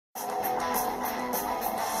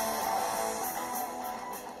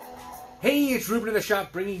Hey, it's Ruben in the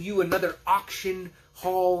shop bringing you another auction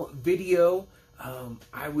haul video.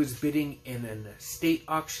 I was bidding in an estate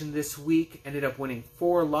auction this week, ended up winning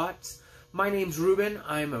 4 lots. My name's Ruben,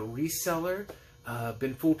 I'm a reseller,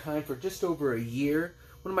 been full-time for just over a year.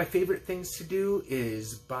 One of my favorite things to do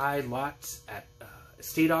is buy lots at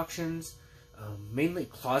estate auctions, mainly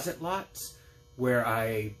closet lots, where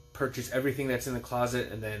I purchase everything that's in the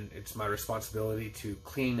closet and then it's my responsibility to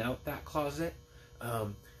clean out that closet.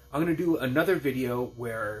 I'm going to do another video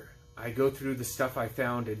where I go through the stuff I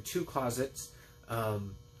found in 2 closets.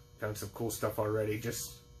 Found some cool stuff already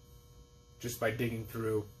just by digging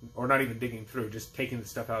through, or not even digging through, just taking the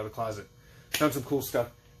stuff out of the closet. Found some cool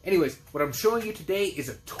stuff. Anyways, what I'm showing you today is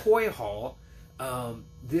a toy haul.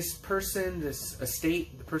 This person, this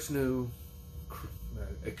estate, the person who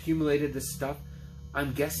accumulated this stuff,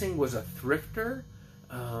 I'm guessing was a thrifter.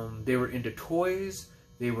 They were into toys.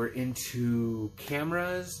 They were into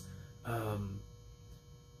cameras,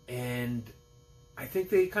 and I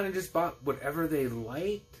think they kind of just bought whatever they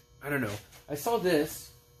liked. I don't know. I saw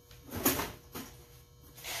this. I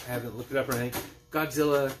haven't looked it up or anything.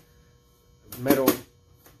 Godzilla metal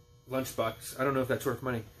lunchbox. I don't know if that's worth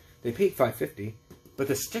money. They paid $5.50, but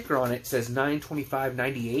the sticker on it says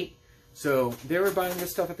 $9.25.98. So they were buying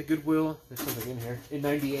this stuff at the Goodwill. There's something in here in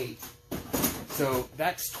 98. So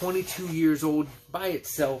that's 22 years old by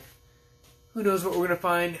itself. Who knows what we're going to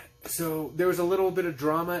find. So there was a little bit of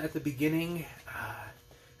drama at the beginning. I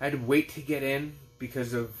had to wait to get in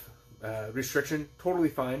because of restriction. Totally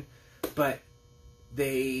fine. But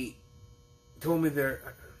they told me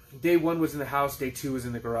day 1 was in the house, day 2 was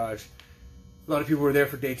in the garage. A lot of people were there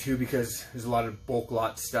for day 2 because there's a lot of bulk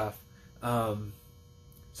lot stuff. So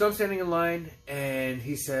I'm standing in line and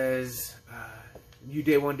he says, you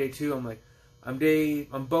day 1, day 2? I'm like, I'm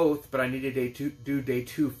both, but I need to do day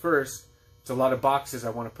 2 first. It's a lot of boxes.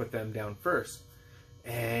 I want to put them down first.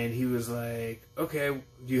 And he was like, okay, do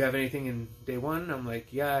you have anything in day 1? I'm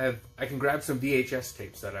like, yeah, I can grab some VHS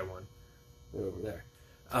tapes that I won. They're over there.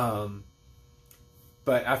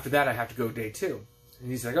 But after that, I have to go day 2.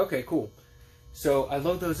 And he's like, okay, cool. So I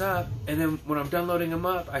load those up, and then when I'm done loading them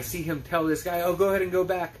up, I see him tell this guy, oh, go ahead and go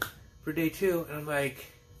back for day 2. And I'm like,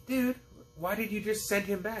 dude, why did you just send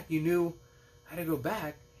him back? You knew I had to go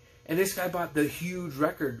back. And this guy bought the huge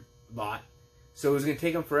record lot, so it was going to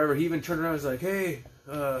take him forever. He even turned around and was like, hey,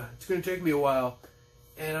 it's going to take me a while.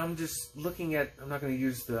 And I'm just looking at, I'm not going to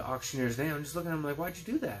use the auctioneer's name, I'm just looking at him like, why'd you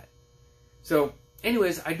do that? So,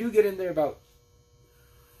 anyways, I do get in there about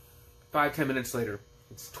 5-10 minutes later.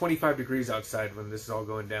 It's 25 degrees outside when this is all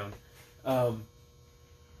going down.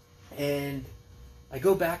 And I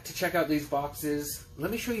go back to check out these boxes.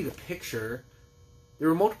 Let me show you the picture. There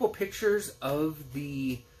were multiple pictures of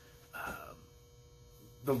the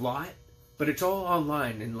lot, but it's all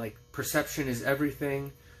online, and like perception is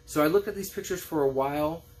everything. So I looked at these pictures for a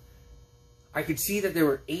while. I could see that there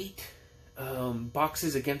were 8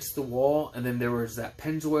 boxes against the wall, and then there was that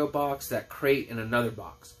Pennzoil box, that crate, and another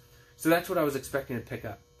box. So that's what I was expecting to pick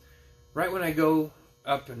up. Right when I go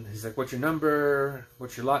up, and he's like, what's your number?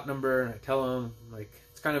 What's your lot number? And I tell him, like,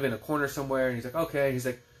 it's kind of in a corner somewhere. And he's like, okay. He's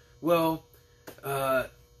like, well,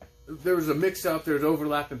 there was a mix-up. There was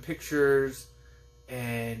overlap in pictures.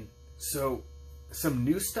 And so some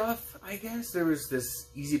new stuff, I guess. There was this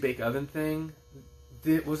Easy Bake Oven thing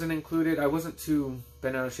that wasn't included. I wasn't too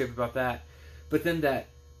bent out of shape about that. But then that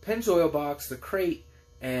Pennzoil box, the crate,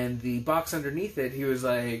 and the box underneath it, he was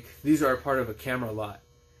like, these are a part of a camera lot.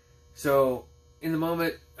 So in the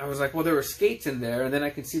moment, I was like, well, there were skates in there, and then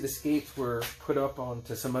I can see the skates were put up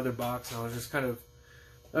onto some other box, and I was just I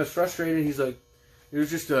was frustrated. He's like, it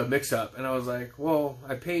was just a mix-up. And I was like, well,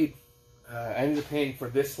 I ended up paying for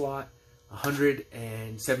this lot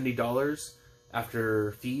 $170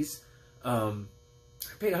 after fees. I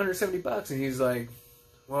paid $170, and he's like,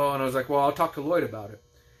 well, and I was like, well, I'll talk to Lloyd about it.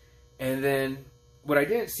 And then what I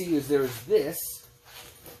didn't see is there was this.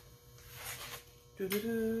 This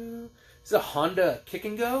is a Honda Kick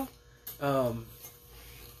and Go.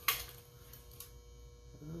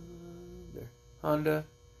 Honda.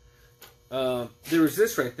 There was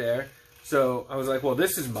this right there. So I was like, well,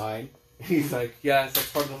 this is mine. He's like, yeah,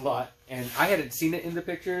 that's part of the lot. And I hadn't seen it in the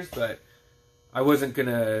pictures, but I wasn't going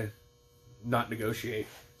to not negotiate.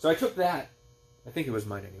 So I took that. I think it was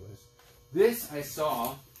mine anyways. This I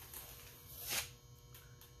saw.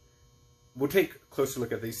 We'll take a closer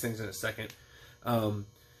look at these things in a second.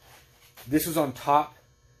 This was on top.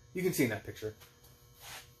 You can see in that picture.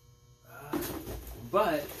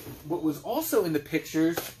 But what was also in the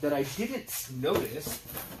pictures that I didn't notice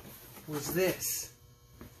was this.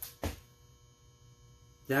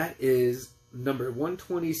 That is number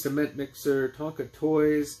 120 cement mixer, Tonka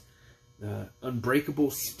Toys,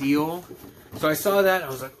 unbreakable steel. So I saw that, I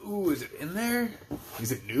was like, ooh, is it in there?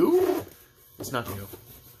 Is it new? It's not new,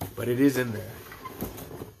 but it is in there.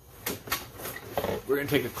 We're going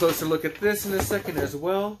to take a closer look at this in a second as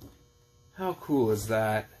well. How cool is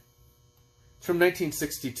that? It's from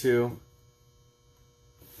 1962.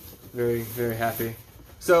 Very, very happy.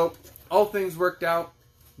 So, all things worked out.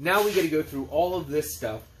 Now we got to go through all of this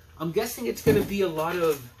stuff. I'm guessing it's going to be a lot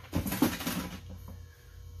of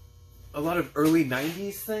early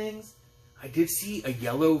 90s things. I did see a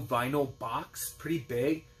yellow vinyl box, pretty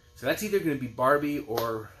big. So that's either going to be Barbie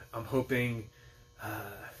or I'm hoping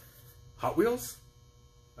Hot Wheels.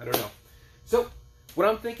 I don't know. So what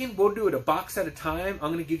I'm thinking, we'll do it a box at a time.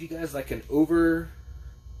 I'm going to give you guys like an overhead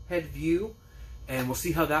view, and we'll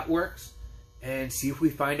see how that works and see if we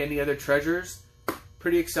find any other treasures.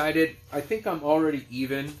 Pretty excited. I think I'm already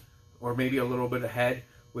even, or maybe a little bit ahead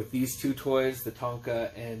with these two toys, the Tonka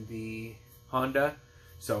and the Honda.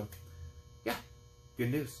 So yeah,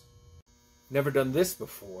 good news. Never done this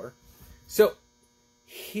before. So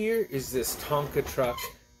here is this Tonka truck.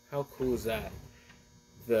 How cool is that?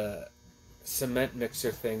 The cement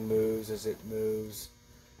mixer thing moves as it moves.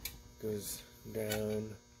 Goes down.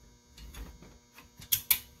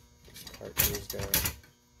 This part goes down.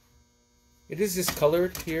 It is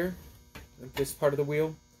discolored here, this part of the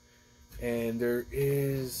wheel. And there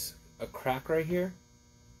is a crack right here.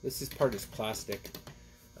 This part is plastic.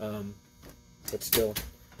 But still,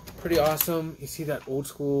 pretty awesome. You see that old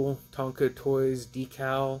school Tonka Toys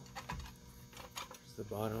decal. There's the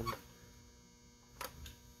bottom.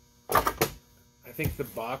 I think the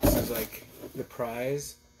box is like the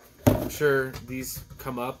prize. I'm sure these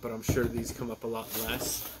come up, but I'm sure these come up a lot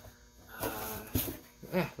less.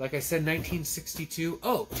 Like I said, 1962.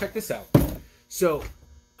 Oh, check this out. So,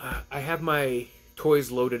 I have my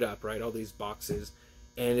toys loaded up, right? All these boxes.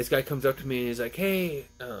 And this guy comes up to me and he's like, hey,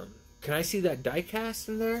 can I see that die cast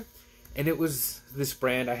in there? And it was this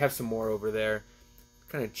brand. I have some more over there.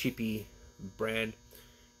 Kind of cheapy brand.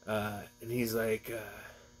 And he's like,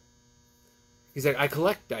 I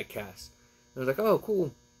collect die casts. And I was like, oh,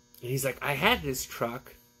 cool. And he's like, I had this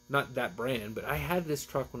truck. Not that brand, but I had this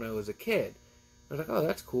truck when I was a kid. I was like, oh,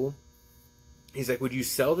 that's cool. He's like, would you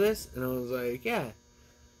sell this? And I was like, yeah.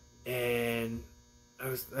 And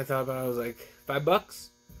I thought about it, I was like, $5?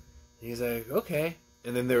 And he's like, okay.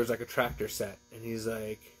 And then there was like a tractor set. And he's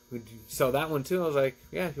like, would you sell that one too? I was like,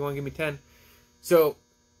 yeah, if you want to give me 10. So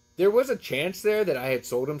there was a chance there that I had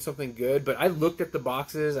sold him something good, but I looked at the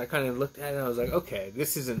boxes, I kind of looked at it, and I was like, okay,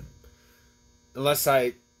 this isn't, unless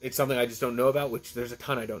it's something I just don't know about, which there's a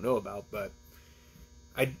ton I don't know about, but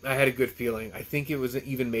I had a good feeling. I think it was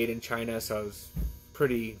even made in China, so I was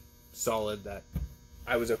pretty solid that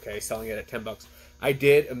I was okay selling it at $10. I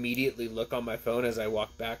did immediately look on my phone as I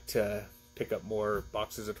walked back to pick up more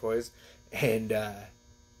boxes of toys, and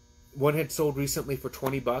one had sold recently for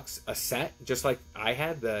 $20 a set, just like I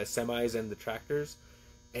had, the semis and the tractors,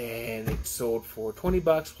 and it sold for $20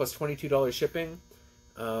 plus $22 shipping.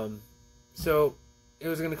 So it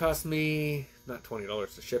was going to cost me not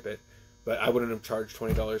 $20 to ship it, but I wouldn't have charged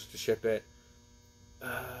 $20 to ship it.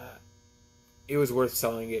 It was worth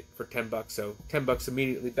selling it for $10, so $10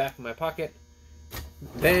 immediately back in my pocket.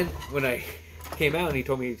 Then when I came out and he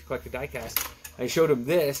told me to collect a die cast, I showed him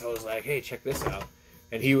this. I was like, hey, check this out.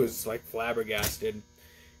 And he was like flabbergasted.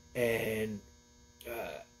 And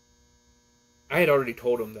I had already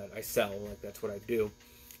told him that I sell, like that's what I do.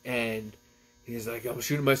 And he's like, I'm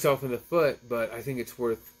shooting myself in the foot, but I think it's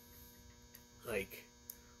worth like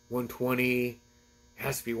 $120. It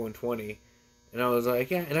has to be $120. And I was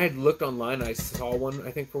like, yeah. And I had looked online. And I saw one,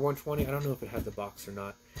 I think, for $120. I don't know if it had the box or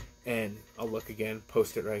not. And I'll look again.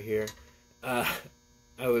 Post it right here. I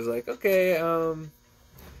was like, okay. I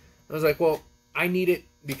was like, well, I need it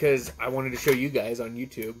because I wanted to show you guys on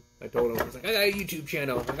YouTube. I told him, I was like, I got a YouTube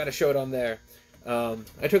channel. I got to show it on there.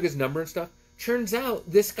 I took his number and stuff. Turns out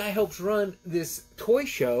this guy helps run this toy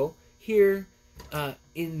show here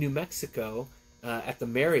in New Mexico at the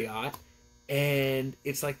Marriott. And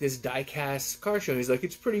it's like this die-cast car show. He's like,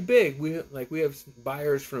 it's pretty big. We have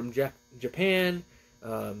buyers from Japan,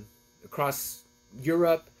 across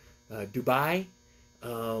Europe, Dubai.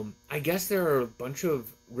 I guess there are a bunch of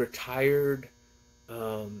retired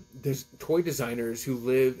there's toy designers who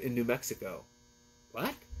live in New Mexico.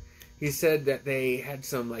 What? He said that they had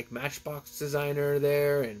some like Matchbox designer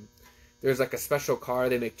there, and there's like a special car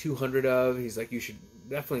they make 200 of. He's like, you should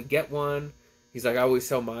definitely get one. He's like, I always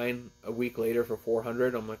sell mine a week later for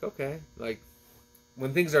 400. I'm like, okay. Like,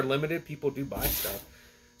 when things are limited, people do buy stuff.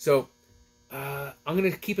 So, I'm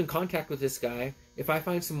going to keep in contact with this guy. If I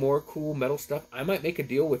find some more cool metal stuff, I might make a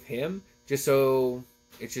deal with him just so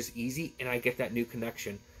it's just easy and I get that new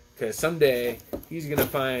connection. Because someday he's going to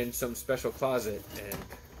find some special closet and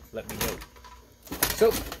let me know.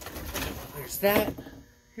 So, there's that.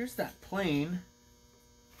 Here's that plane.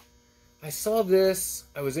 I saw this.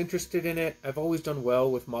 I was interested in it. I've always done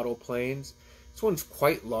well with model planes. This one's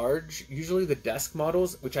quite large. Usually the desk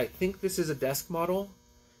models, which I think this is a desk model,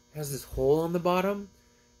 has this hole on the bottom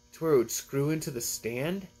to where it would screw into the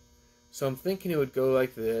stand. So I'm thinking it would go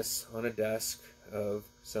like this on a desk of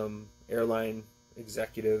some airline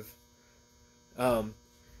executive.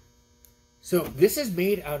 So this is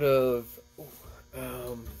made out of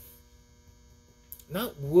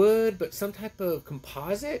not wood, but some type of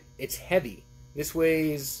composite. It's heavy. This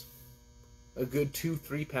weighs a good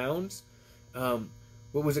 2-3 pounds.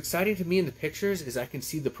 What was exciting to me in the pictures is I can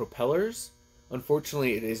see the propellers.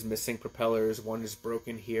 Unfortunately, it is missing propellers. One is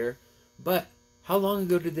broken here. But how long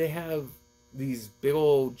ago did they have these big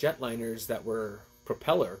old jetliners that were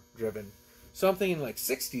propeller driven? So I'm thinking like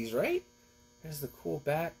 60s, right? There's the cool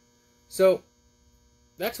back. So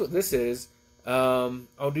that's what this is.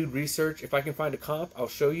 I'll do research. If I can find a comp, I'll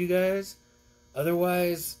show you guys.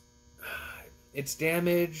 Otherwise, it's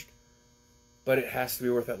damaged, but it has to be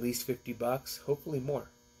worth at least $50. Hopefully more.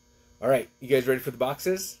 All right, you guys ready for the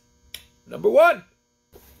boxes? Number 1.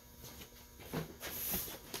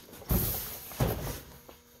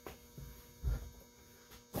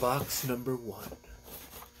 Box number 1.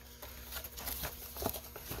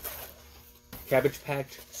 Cabbage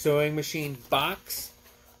Patch sewing machine box.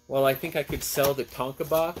 Well, I think I could sell the Tonka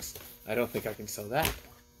box. I don't think I can sell that.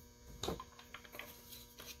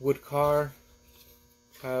 Wood car.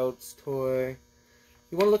 Child's toy.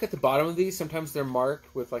 You want to look at the bottom of these. Sometimes they're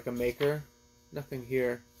marked with like a maker. Nothing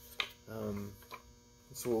here.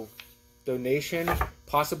 This will donation.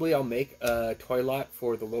 Possibly I'll make a toy lot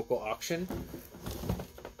for the local auction.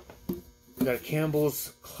 We got a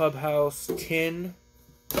Campbell's Clubhouse tin.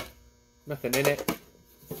 Nothing in it.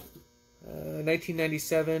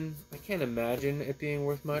 1997. I can't imagine it being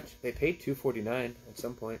worth much. They paid $2.49 at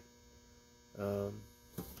some point.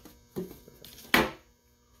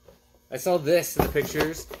 I saw this in the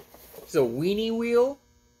pictures. It's a weenie wheel.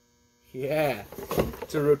 Yeah.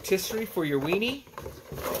 It's a rotisserie for your weenie.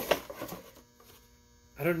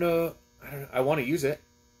 I don't know. I want to use it.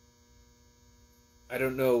 I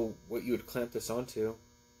don't know what you would clamp this onto.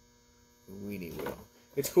 Weenie wheel.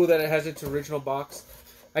 It's cool that it has its original box.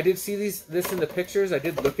 I did see this in the pictures. I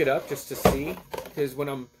did look it up just to see, because when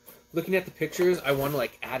I'm looking at the pictures, I want to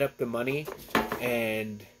like add up the money,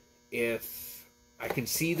 and if I can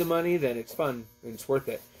see the money, then it's fun and it's worth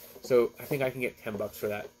it. So I think I can get $10 for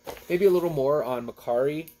that. Maybe a little more on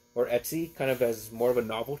Mercari or Etsy, kind of as more of a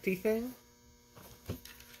novelty thing.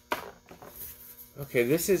 Okay,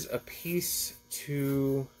 this is a piece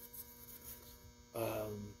to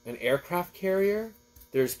an aircraft carrier.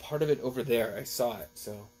 There's part of it over there. I saw it,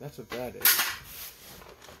 so that's what that is.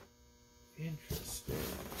 Interesting.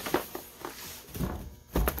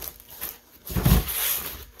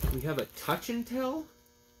 We have a touch and tell.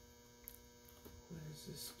 What does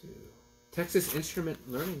this do? Texas Instrument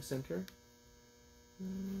Learning Center.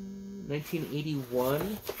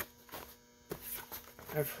 1981.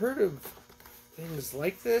 I've heard of things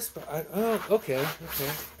like this, but oh, okay.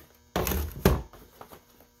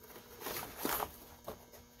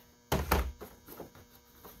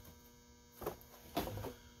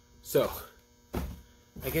 So,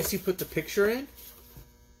 I guess you put the picture in,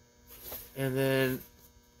 and then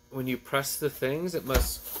when you press the things, it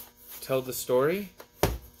must tell the story.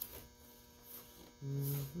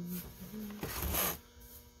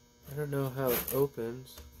 I don't know how it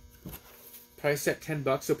opens. Price at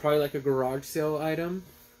 $10, so probably like a garage sale item.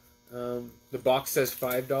 The box says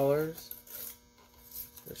 $5.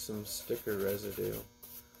 There's some sticker residue.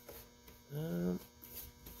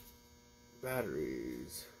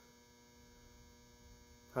 Batteries.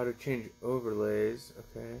 How to change overlays.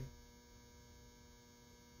 Okay.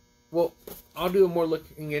 Well, I'll do more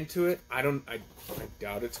looking into it. I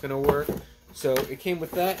doubt it's gonna work. So it came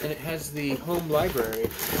with that, and it has the home library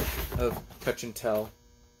of Touch and Tell.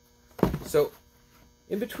 So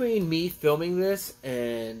in between me filming this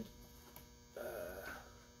and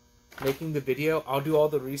making the video, I'll do all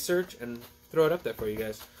the research and throw it up there for you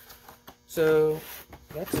guys. So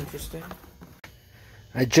that's interesting.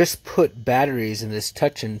 I just put batteries in this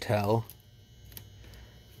Touch and Tell,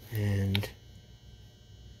 and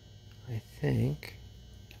I think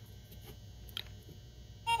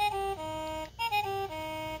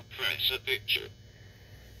press a picture.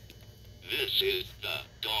 This is the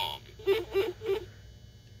dog.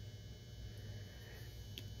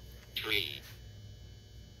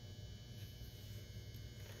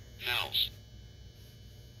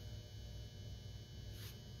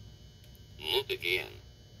 again.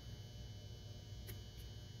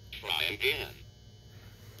 Try again.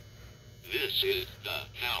 This is the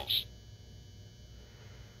house.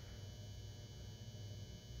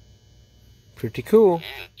 Pretty cool.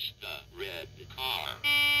 That's the red car.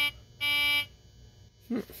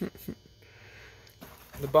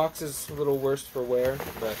 The box is a little worse for wear,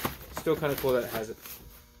 but still kind of cool that it has it.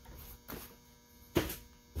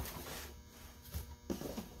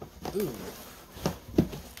 Ooh.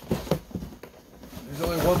 There's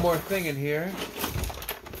only one more thing in here.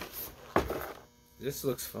 This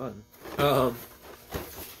looks fun.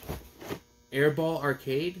 Airball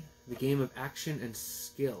Arcade, the game of action and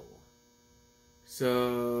skill.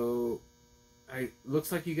 So,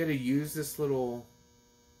 looks like you got to use this little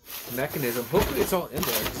mechanism. Hopefully it's all in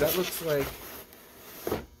there, because that looks like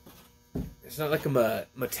it's not like a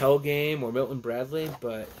Mattel game or Milton Bradley,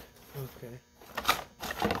 but okay.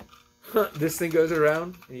 This thing goes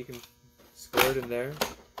around and you can score it in there.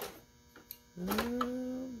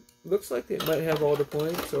 Looks like it might have all the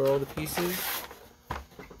points or all the pieces.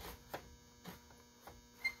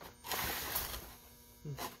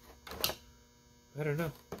 I don't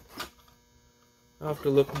know. I'll have to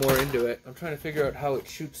look more into it. I'm trying to figure out how it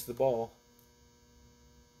shoots the ball.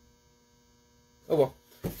 Oh well.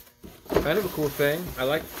 Kind of a cool thing.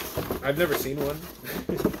 I've never seen one.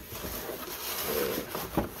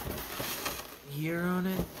 Year on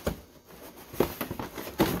it?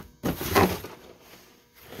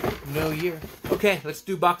 No year. Okay, let's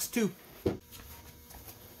do box 2.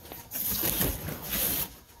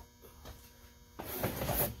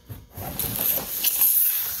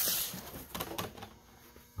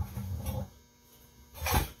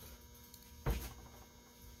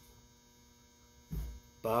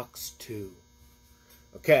 Box 2.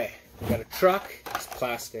 Okay, we got a truck. It's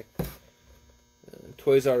plastic.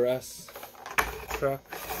 Toys R Us truck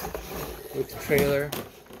with trailer.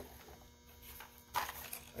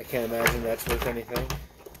 I can't imagine that's worth anything.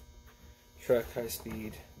 Truck, high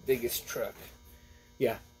speed, biggest truck.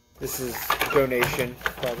 Yeah, this is donation,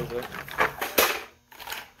 probably.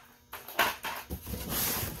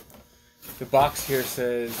 The box here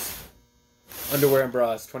says underwear and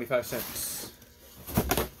bras, 25 cents.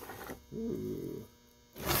 Ooh.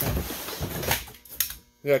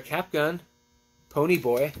 We got a cap gun, Pony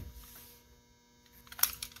Boy.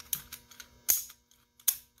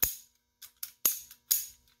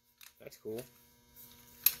 That's cool.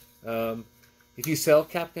 If you sell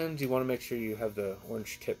cap guns, you want to make sure you have the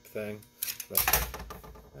orange tip thing. But,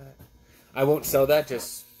 I won't sell that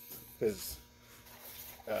just because.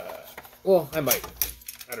 Well, I might.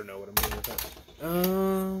 I don't know what I'm doing with that.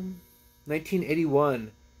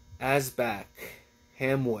 1981, Asbac,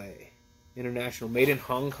 Hamway, International, made in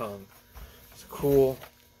Hong Kong. It's a cool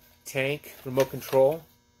tank, remote control.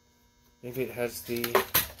 Maybe it has the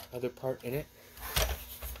other part in it.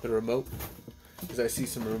 The remote. Because I see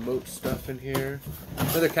some remote stuff in here.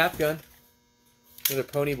 Another cap gun. Another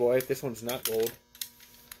Pony Boy. This one's not gold.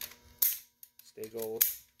 Stay gold.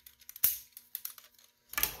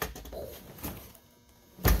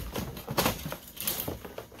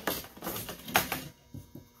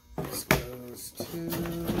 This goes to...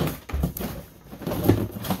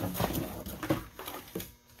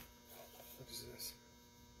 what is this?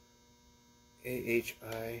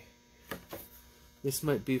 AHI. This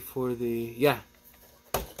might be for the... yeah.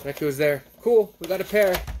 That goes there. Cool. We got a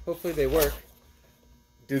pair. Hopefully they work.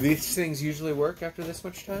 Do these things usually work after this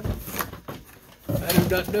much time? I do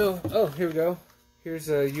not know. Oh, here we go. Here's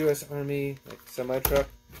a U.S. Army semi-truck.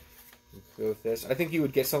 Go with this. I think you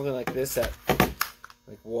would get something like this at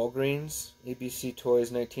Walgreens. ABC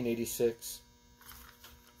Toys, 1986.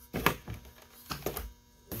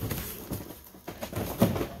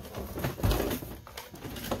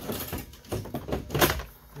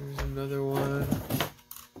 Here's another one.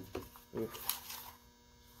 Oof.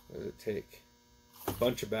 What does it take? A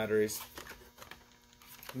bunch of batteries.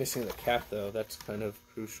 Missing the cap though. That's kind of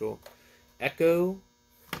crucial. Echo.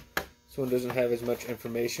 This one doesn't have as much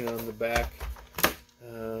information on the back.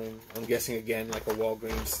 I'm guessing again like a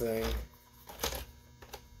Walgreens thing.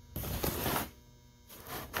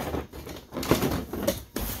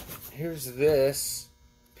 Here's this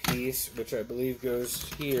piece, which I believe goes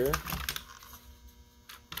here.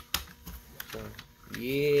 So,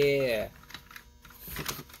 yeah.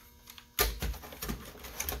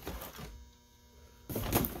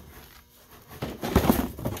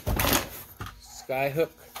 Skyhook.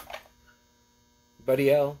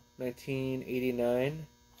 Buddy L, 1989.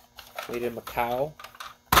 Made in Macau.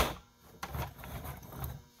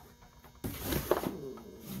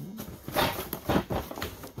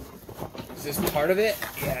 Is this part of it?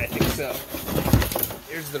 Yeah, I think so.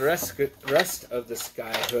 Here's the rest of the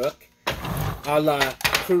Skyhook, a la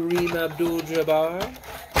Kareem Abdul-Jabbar.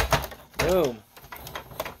 Boom.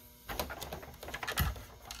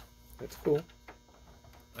 That's cool.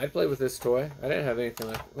 I'd play with this toy. I didn't have anything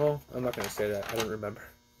like... Well, I'm not going to say that. I don't remember.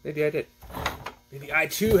 Maybe I did. Maybe I,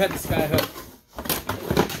 too, had the Skyhook.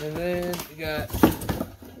 And then we got...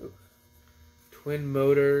 Twin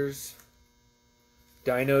Motors.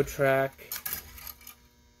 Dino Track.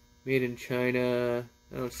 Made in China.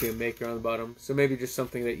 I don't see a maker on the bottom. So maybe just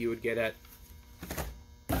something that you would get at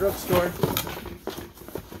a drugstore.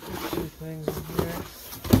 Two things in here.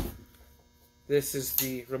 This is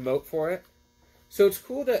the remote for it. So it's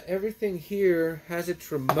cool that everything here has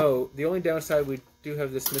its remote. The only downside, we do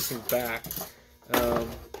have this missing back.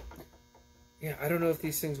 Yeah, I don't know if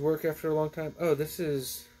these things work after a long time. Oh, this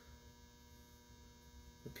is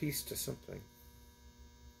a piece to something.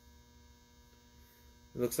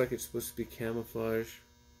 It looks like it's supposed to be camouflage.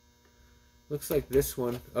 Looks like this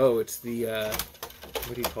one. Oh, it's the,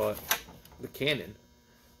 what do you call it? The cannon.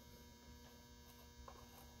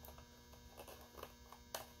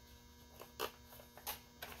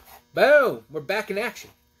 Boom! We're back in action.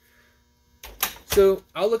 So,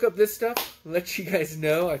 I'll look up this stuff, let you guys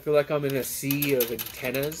know. I feel like I'm in a sea of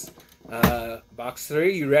antennas. Box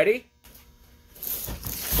 3, you ready?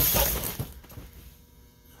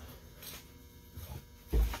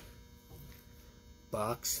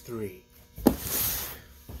 Box 3.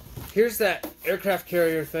 Here's that aircraft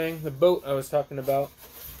carrier thing, the boat I was talking about.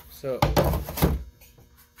 So,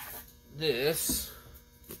 this...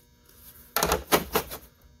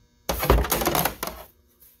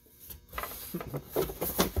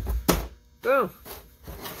 Boom!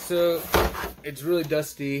 So, it's really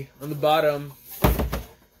dusty. On the bottom,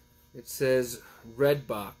 it says Red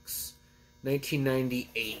Box,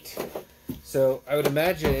 1998. So, I would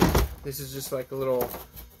imagine this is just like a little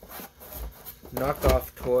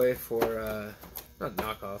knockoff toy for, not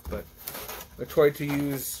knockoff, but a toy to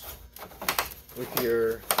use with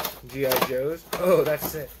your G.I. Joes. Oh,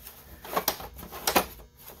 that's it.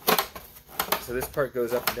 So this part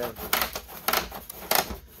goes up and down.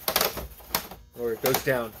 Or it goes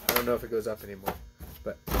down. I don't know if it goes up anymore.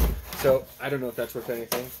 But, so, I don't know if that's worth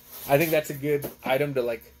anything. I think that's a good item to,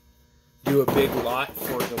 like, do a big lot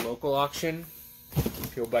for the local auction.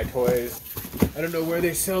 People buy toys. I don't know where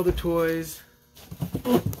they sell the toys.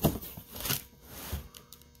 What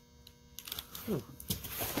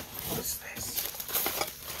is this?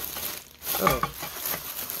 Oh.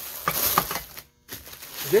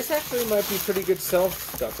 This actually might be pretty good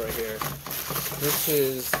shelf stuff right here. This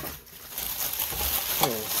is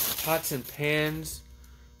pots and pans.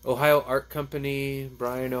 Ohio Art Company,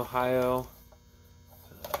 Bryan, Ohio.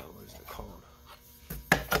 What is it called?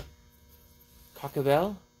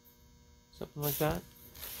 Cockabell? Something like that.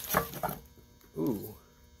 Ooh.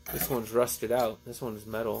 This one's rusted out. This one's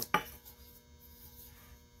metal.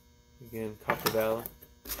 Again, Cockabell.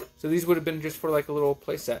 So these would have been just for like a little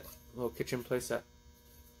play set. A little kitchen play set.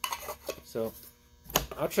 So,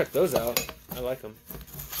 I'll check those out. I like them.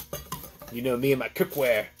 You know me and my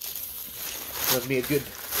cookware. Love me a good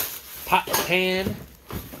pot and pan.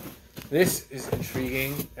 This is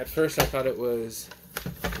intriguing. At first I thought it was...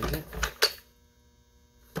 Is it?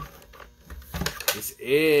 This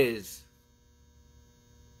is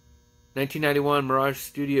 1991 Mirage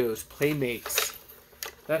Studios Playmates.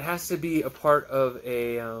 That has to be a part of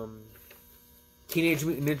a Teenage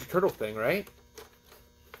Mutant Ninja Turtle thing, right?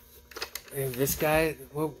 And this guy,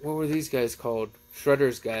 what were these guys called?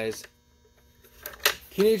 Shredder's guys.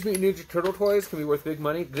 Teenage Mutant Ninja Turtle toys can be worth big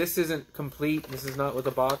money. This isn't complete. This is not with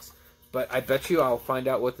a box. But I bet you I'll find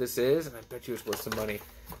out what this is, and I bet you it's worth some money.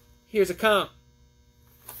 Here's a comp.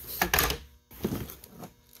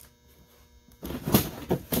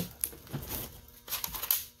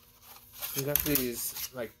 We got these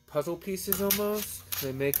like puzzle pieces almost.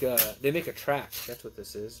 They make a track. That's what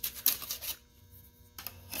this is.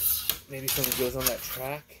 Maybe someone goes on that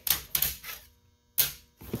track.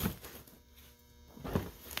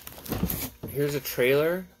 Here's a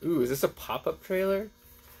trailer. Ooh, is this a pop-up trailer?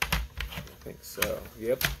 I think so.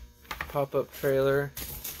 Yep. Pop-up trailer.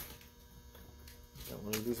 Don't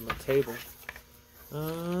want to lose my table.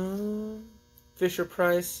 Fisher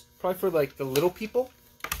Price. Probably for like the little people.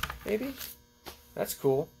 Maybe? That's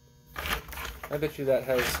cool. I bet you that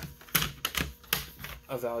has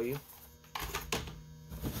a value.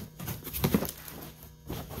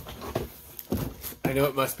 I know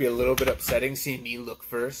it must be a little bit upsetting seeing me look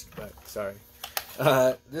first, but sorry.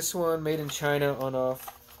 This one made in China on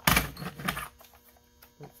off.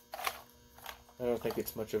 I don't think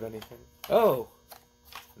it's much of anything. Oh!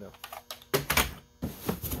 No.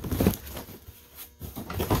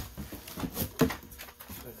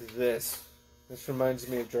 this. This reminds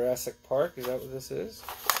me of Jurassic Park. Is that what this is?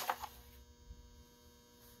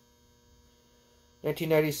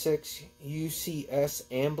 1996 UCS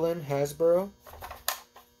Amblin Hasbro.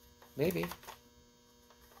 Maybe.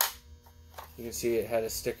 You can see it had a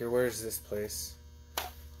sticker. Where is this place?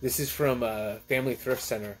 This is from Family Thrift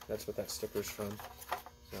Center. That's what that sticker's from.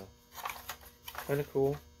 So, kind of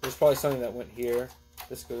cool. There's probably something that went here.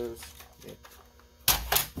 This goes... Yeah.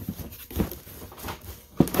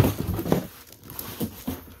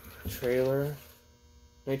 Trailer.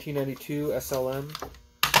 1992 SLM.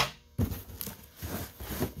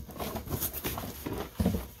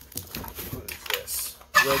 What is this?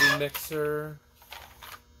 Ready mixer.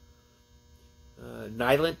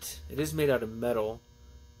 Nylint. It is made out of metal.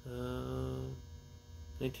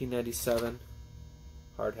 1997.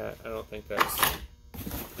 Hard hat. I don't think that's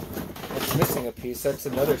missing a piece. That's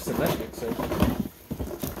another cement mixer.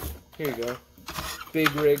 Here you go.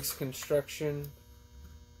 Big Rigs Construction.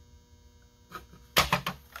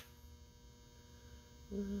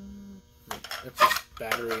 That's just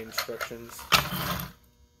battery instructions.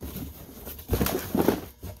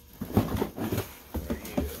 Where are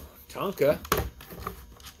you? Tonka.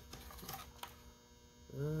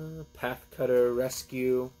 Path Cutter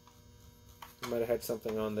Rescue. I might have had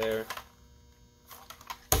something on there.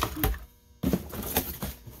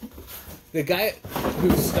 The guy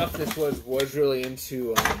whose stuff this was really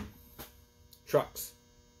into trucks.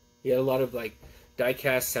 He had a lot of like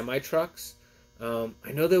die-cast semi-trucks.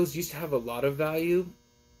 I know those used to have a lot of value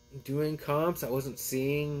doing comps. I wasn't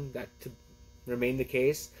seeing that to remain the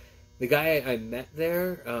case. The guy I met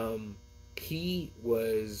there, he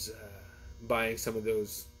was buying some of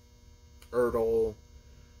those Erdl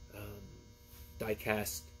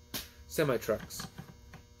die-cast semi-trucks.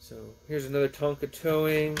 So here's another Tonka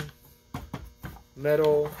towing,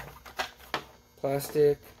 metal,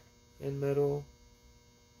 plastic, and metal.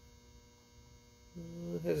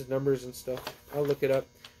 It has numbers and stuff. I'll look it up.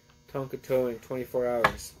 Tonka towing, 24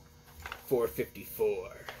 hours,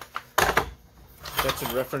 454. That's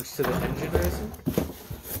in reference to the engine, I assume?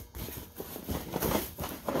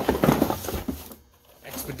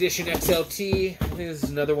 Expedition XLT. I think this is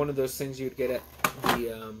another one of those things you would get at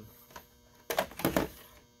the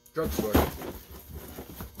drugstore.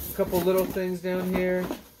 A couple little things down here.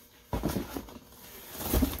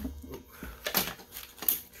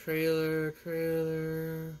 Trailer.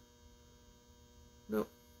 Nope.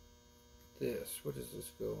 This. What does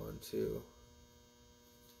this go on to?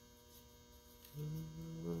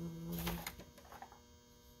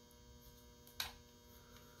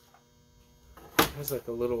 It has like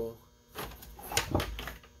a little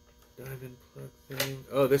diamond plug thing.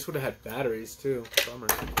 Oh, this would have had batteries too. Bummer.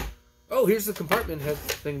 Oh, here's the compartment head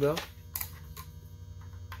thing though.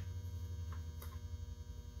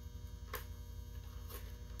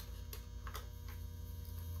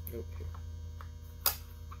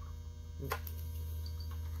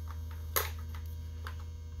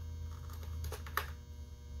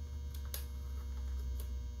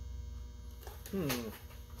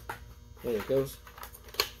 There it goes.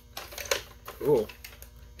 Cool.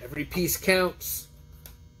 Every piece counts.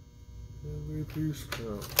 Every piece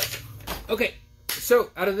counts. Okay,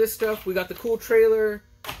 so out of this stuff, we got the cool trailer,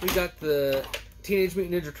 we got the Teenage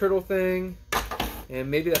Mutant Ninja Turtle thing, and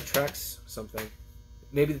maybe that tracks something.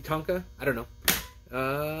 Maybe the Tonka? I don't know.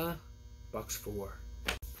 Box 4.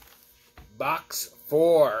 Box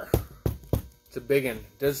 4. It's a big one.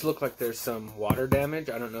 It does look like there's some water damage.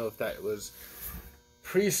 I don't know if that was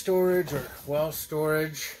pre-storage or well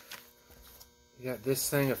storage. You got this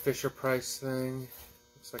thing, a Fisher-Price thing.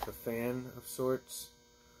 Looks like a fan of sorts.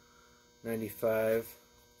 95.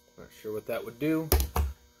 Not sure what that would do.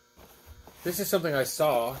 This is something I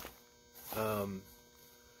saw.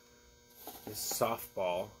 This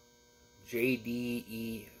softball.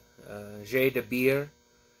 J.D.E. J. de Beer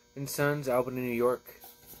and Sons, Albany, New York.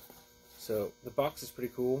 So the box is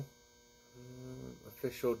pretty cool.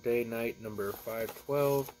 Official day night number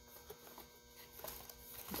 512.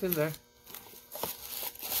 It's in there.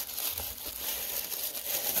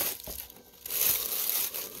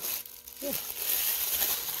 Yeah.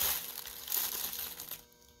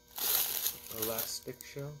 Elastic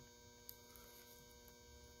shell.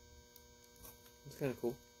 It's kind of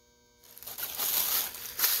cool.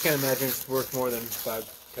 Can't imagine it's worth more than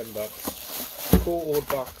 $5-10. Cool old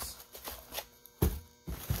box.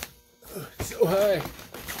 So high.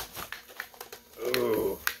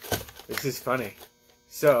 Oh, this is funny.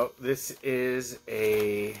 So this is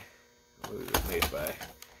a what was it made by?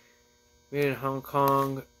 Made in Hong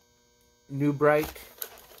Kong. New Bright.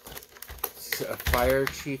 It's a Fire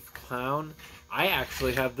Chief Clown. I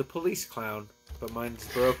actually have the police clown, but mine's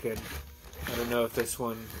broken. I don't know if this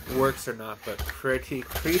one works or not, but pretty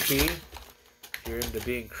creepy. If you're into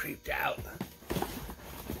being creeped out.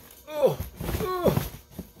 Oh! Oh!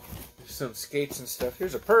 There's some skates and stuff.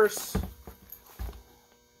 Here's a purse.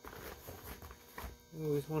 You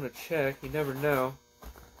always want to check. You never know.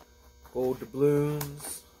 Gold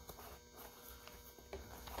doubloons.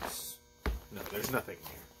 No, there's nothing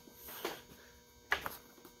here.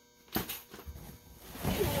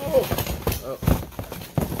 Oh.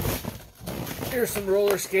 Here's some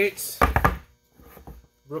roller skates.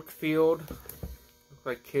 Brookfield. Look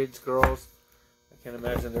like kids, girls. I can't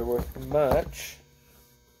imagine they're worth much.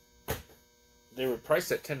 They were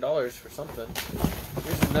priced at $10 for something.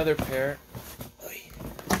 Here's another pair.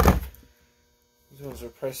 These ones are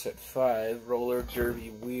priced at $5. Roller derby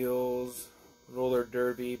wheels. Roller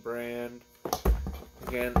derby brand.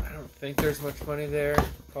 Again, I don't think there's much money there.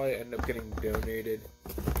 Probably end up getting donated.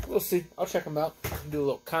 We'll see. I'll check them out. Do a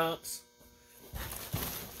little comps.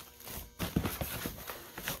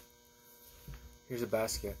 Here's a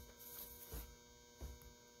basket.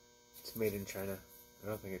 It's made in China. I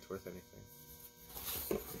don't think it's worth anything.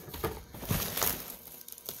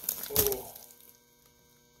 Oh.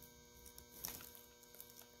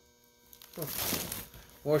 Oh.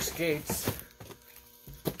 More skates.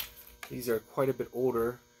 These are quite a bit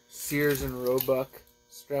older. Sears and Roebuck.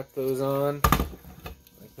 Strap those on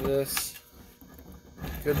like this.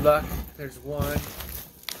 Good luck. There's one.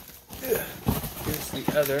 Here's the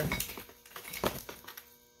other.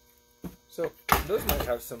 So those might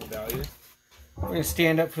have some value. I'm going to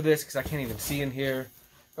stand up for this because I can't even see in here.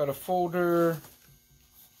 Got a folder.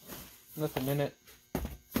 Nothing in it.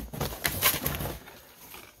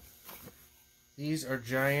 These are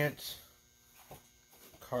giant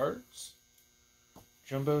cards.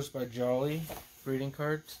 Jumbos by Jolly. Greeting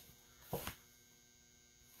cards.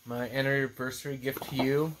 My anniversary gift to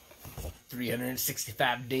you.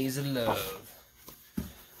 365 days of love.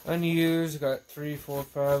 Unused. Got 3, 4,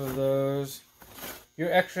 5 of those.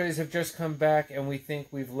 Your x-rays have just come back and we think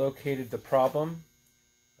we've located the problem.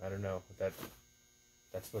 I don't know what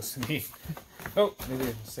that's supposed to mean. Oh, maybe I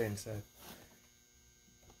can stay inside.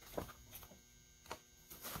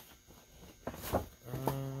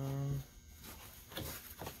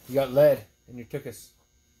 You got lead in your tuchus.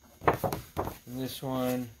 And this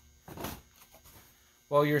one.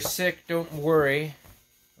 While you're sick, don't worry.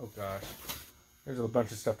 Oh gosh. There's a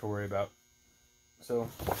bunch of stuff to worry about. So,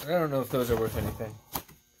 I don't know if those are worth anything.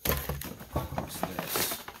 What's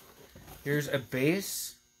this? Here's a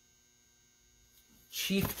base.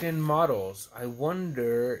 Chieftain models. I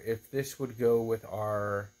wonder if this would go with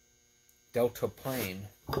our Delta plane.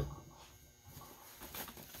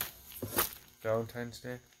 Valentine's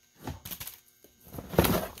Day.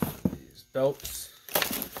 These belts.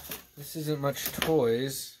 This isn't much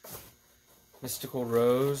toys. Mystical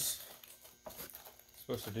Rose.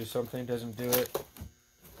 Supposed to do something, doesn't do it.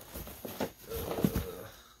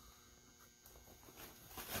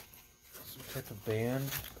 Some type of band.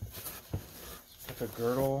 Some type of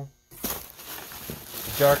girdle.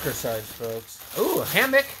 The darker sides, folks. Ooh, a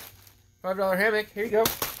hammock! $5 hammock. Here you go.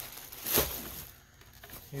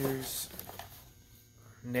 Here's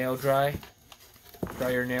nail dry. Dry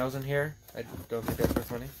your nails in here. I don't think that's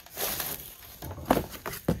worth money.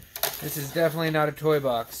 This is definitely not a toy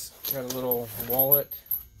box. Got a little wallet.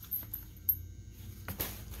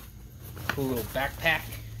 Cool little backpack.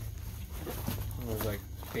 One of those like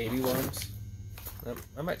baby ones.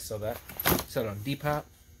 I might sell that. Sell it on Depop.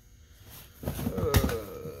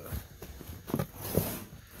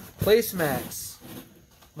 Placemats.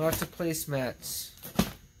 Lots of placemats.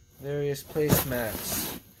 Various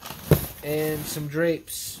placemats. And some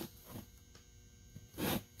drapes.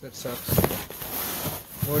 That sucks.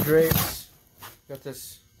 More drapes. Got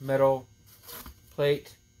this metal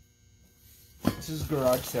plate. This is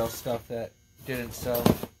garage sale stuff that didn't sell,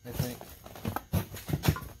 I think.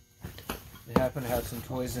 They happen to have some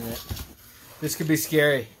toys in it. This could be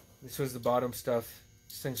scary. This was the bottom stuff.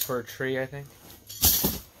 This thing's for a tree, I think.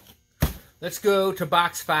 Let's go to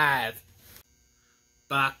box 5.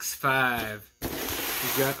 Box 5.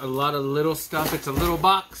 We got a lot of little stuff. It's a little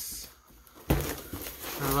box.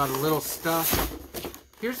 Got a lot of little stuff.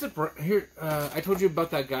 Here's the I told you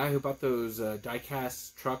about that guy who bought those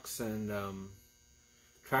die-cast trucks and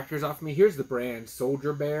tractors off me. Here's the brand,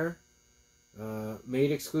 Soldier Bear,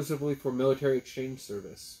 made exclusively for military exchange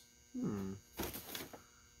service.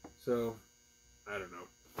 So, I don't know.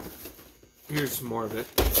 Here's some more of it.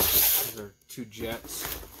 These are 2 jets.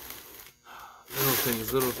 Little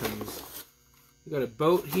things, little things. We got a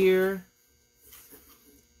boat here.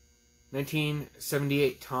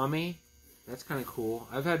 1978 Tommy. That's kind of cool.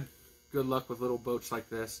 I've had good luck with little boats like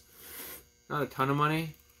this. Not a ton of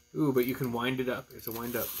money. Ooh, but you can wind it up. It's a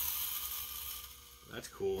wind up. That's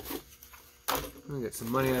cool. I'm gonna get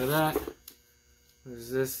some money out of that. What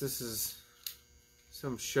is this? This is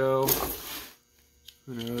some show.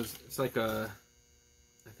 Who knows? It's like I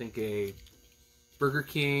think a Burger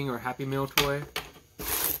King or Happy Meal toy.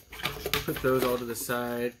 Put those all to the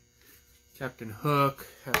side. Captain Hook,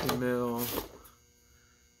 Happy Meal.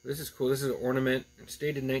 This is cool. This is an ornament. It's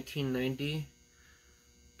dated 1990.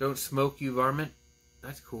 Don't smoke, you varmint.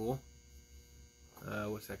 That's cool.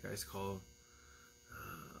 What's that guy's called?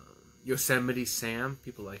 Yosemite Sam.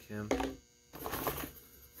 People like him.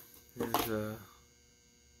 Here's a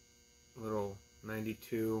little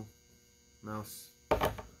 92 mouse.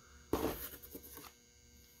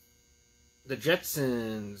 The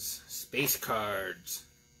Jetsons. Space cards.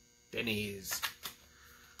 Denny's.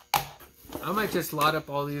 I might just lot up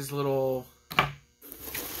all these little...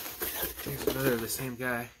 Here's another of the same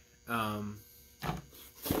guy.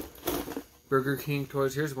 Burger King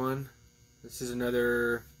toys. Here's one. This is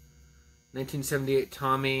another 1978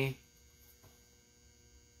 Tommy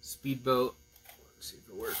Speedboat. Let's see if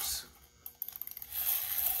it works.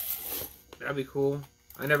 That'd be cool.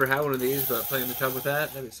 I never had one of these, but playing the tub with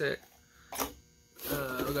that, that'd be sick.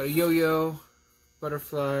 We got a yo-yo,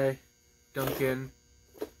 butterfly, Duncan.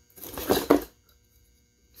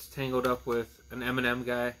 It's tangled up with an M&M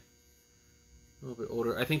guy. A little bit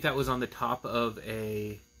older. I think that was on the top of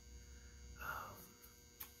a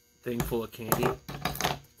thing full of candy.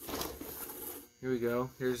 Here we go.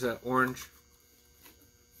 Here's an orange.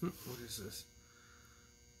 What is this?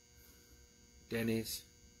 Denny's.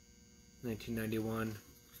 1991.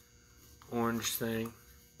 Orange thing.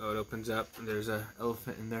 Oh, it opens up and there's an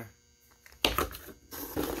elephant in there.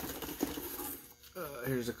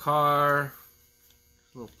 Here's a car.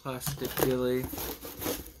 A little plastic dilly.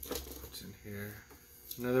 What's in here?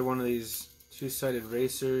 Another one of these two-sided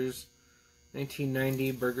racers.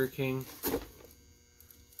 1990 Burger King.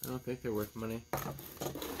 I don't think they're worth money.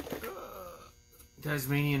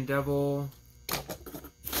 Tasmanian Devil.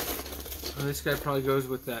 Oh, this guy probably goes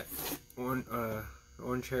with that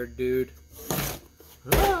orange-haired dude.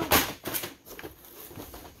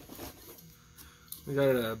 We got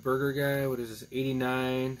a burger guy. What is this?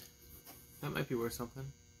 89. That might be worth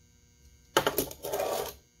something.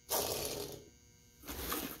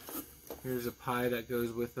 Here's a pie that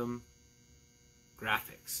goes with them.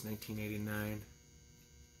 Graphics, 1989.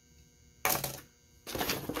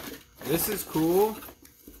 This is cool.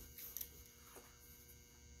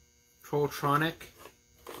 Trolltronic.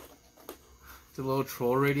 It's a little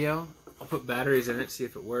troll radio. I'll put batteries in it, see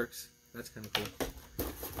if it works. That's kind of cool.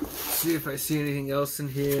 See if I see anything else in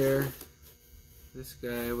here. This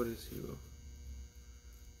guy, what is he?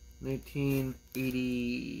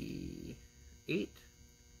 1988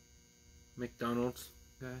 McDonald's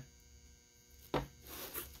guy.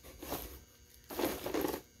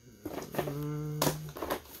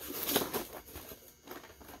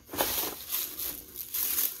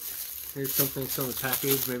 Here's something still in the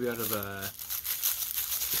package, maybe out of a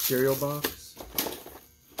cereal box.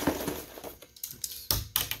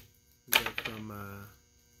 We got from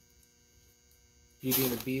Beauty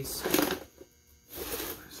and the Beast.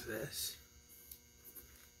 What is this?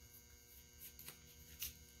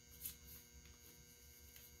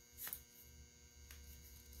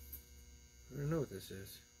 I don't know what this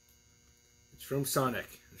is. It's from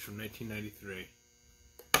Sonic. It's from 1993.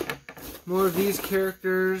 More of these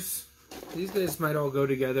characters. These guys might all go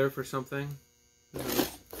together for something.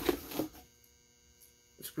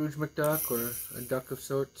 Scrooge McDuck or a duck of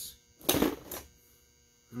sorts.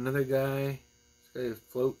 Another guy. This guy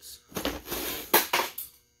floats.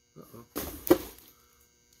 Uh-oh.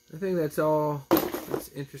 I think that's all that's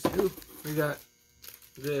interesting. Ooh, we got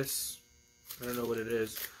this. I don't know what it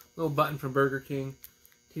is. Little button from Burger King.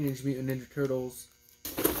 Teenage Mutant Ninja Turtles.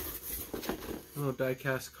 A little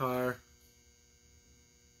die-cast car.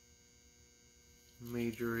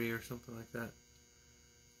 Majory or something like that.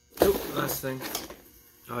 Oh, last thing.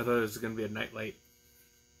 Oh, I thought it was going to be a nightlight.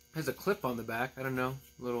 Has a clip on the back. I don't know.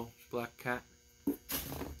 Little black cat.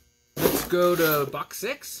 Let's go to box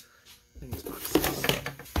 6. I think it's box 6.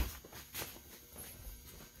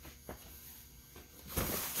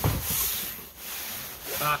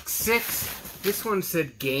 Box 6. This one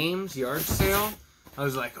said games, yard sale. I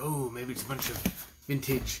was like, oh, maybe it's a bunch of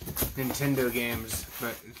vintage Nintendo games.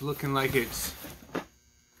 But it's looking like it's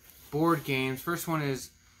board games. First one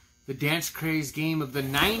is the Dance Craze game of the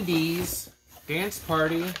 90s. Dance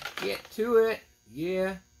Party. Get to it.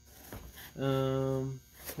 Yeah.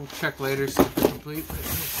 We'll check later, see if they're complete.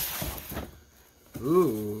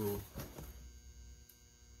 Ooh.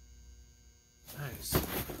 Nice.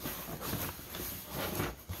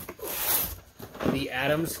 The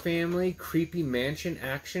Addams Family Creepy Mansion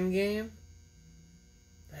action game.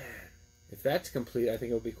 Man, if that's complete, I think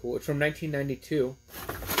it'll be cool. It's from 1992.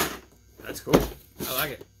 That's cool. I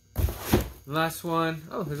like it. Last one.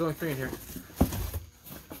 Oh, there's only 3 in here.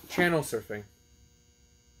 Channel surfing.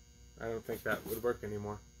 I don't think that would work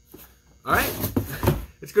anymore. Alright.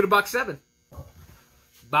 Let's go to box 7.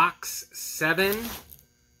 Box 7.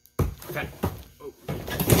 Okay. Oh.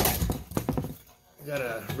 We got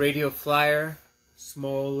a radio flyer.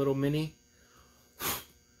 Small little mini.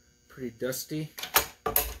 Pretty dusty.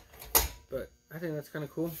 But I think that's kind of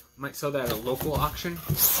cool. Might sell that at a local auction.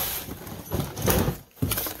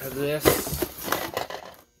 Have this.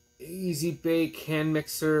 Easy bake hand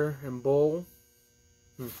mixer and bowl.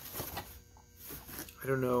 I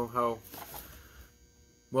don't know how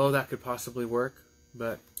well that could possibly work,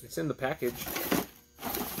 but it's in the package.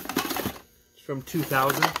 It's from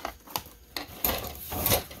 2000.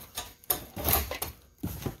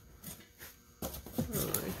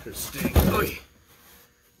 Oh, interesting. Oy.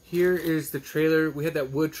 Here is the trailer. We had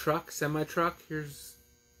that wood truck, semi-truck. Here's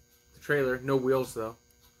the trailer. No wheels, though.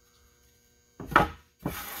 A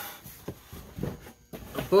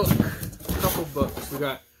book. A couple books. We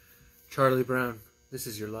got Charlie Brown. This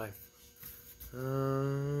Is Your Life.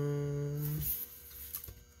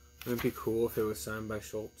 It'd be cool if it was signed by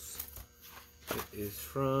Schultz. It is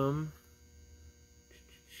from...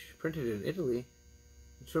 printed in Italy.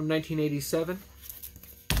 It's from 1987.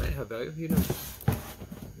 Might have value. Who knows?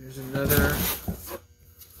 There's another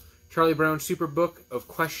Charlie Brown Super Book of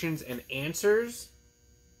Questions and Answers.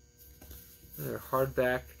 Another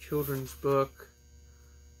hardback children's book.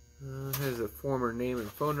 Has a former name and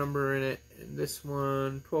phone number in it. And this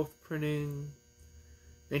one, 12th printing,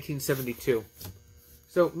 1972.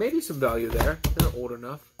 So maybe some value there. They're old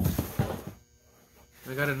enough.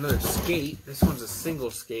 I got another skate. This one's a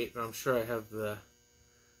single skate, but I'm sure I have the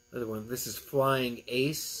other one. This is Flying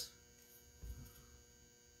Ace.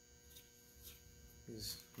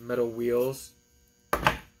 These metal wheels.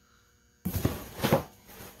 A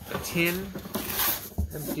tin.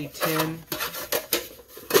 Empty tin.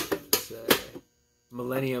 It's a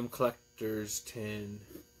Millennium Collector's tin.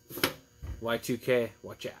 Y2K.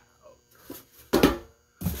 Watch out.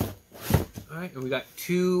 Alright, and we got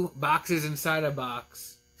 2 boxes inside a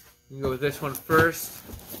box. We can go with this one first.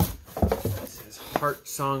 It says Heart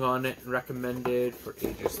Song on it. Recommended for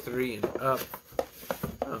ages 3 and up.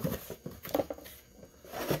 Oh.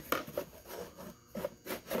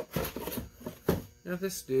 Now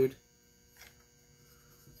this dude.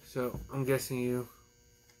 So, I'm guessing you...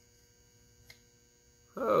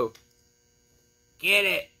 Oh. Get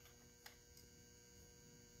it!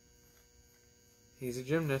 He's a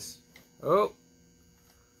gymnast. Oh!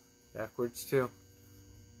 Backwards, too.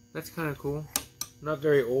 That's kind of cool. Not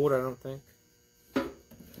very old, I don't think.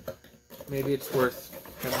 Maybe it's worth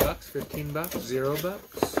 10 bucks, 15 bucks, 0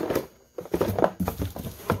 bucks.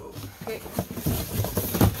 Okay.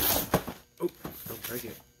 Oh, don't break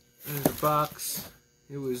it. There's a box.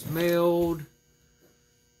 It was mailed.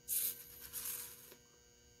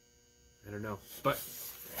 I don't know. But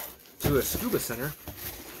to a scuba center.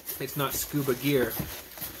 It's not scuba gear.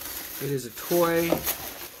 It is a toy. A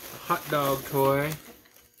hot dog toy.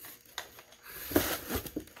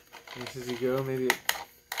 This as you go. Maybe it...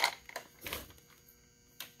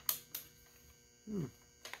 It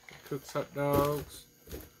cooks hot dogs.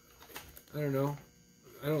 I don't know.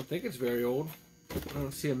 I don't think it's very old. I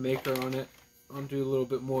don't see a maker on it. I'll do a little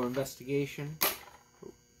bit more investigation.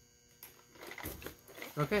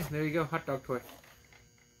 Okay, there you go. Hot dog toy.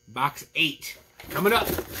 Box 8. Coming up.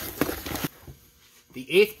 The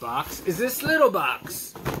 8th box is this little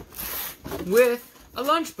box with a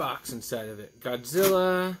lunchbox inside of it.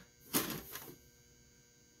 Godzilla.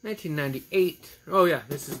 1998. Oh yeah,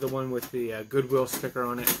 this is the one with the Goodwill sticker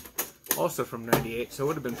on it. Also from 98, so it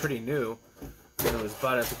would have been pretty new when it was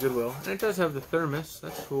bought at the Goodwill. And it does have the thermos.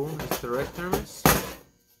 That's cool. It's the right thermos.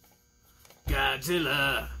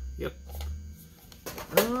 Godzilla. Yep.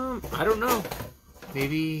 I don't know.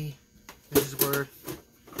 Maybe this is worth...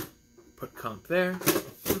 Put comp there.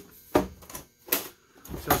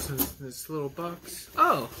 So this little box.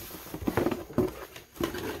 Oh!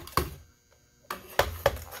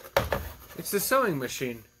 It's the sewing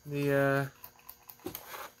machine. The,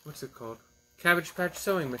 what's it called? Cabbage Patch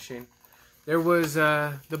sewing machine. There was,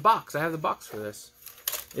 the box. I have the box for this.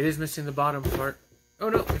 It is missing the bottom part. Oh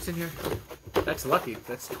no, it's in here. That's lucky.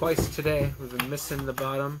 That's twice today. We've been missing the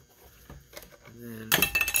bottom. And then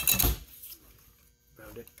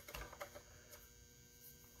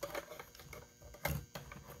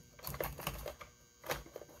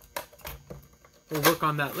we'll work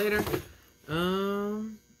on that later.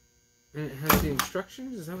 And it has the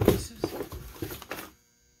instructions. Is that what this is?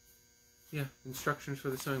 Yeah, instructions for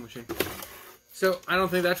the sewing machine. So I don't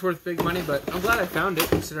think that's worth big money, but I'm glad I found it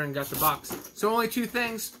considering I got the box. So only 2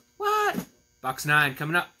 things. What? Box 9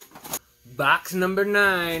 coming up. Box number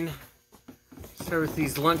 9. Start with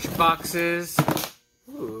these lunch boxes.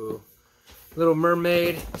 Ooh. Little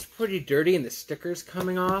Mermaid. It's pretty dirty and the sticker's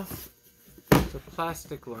coming off. It's a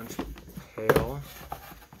plastic lunch pail.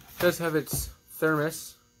 It does have its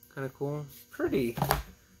thermos. Kind of cool. Pretty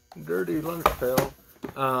dirty lunch pail.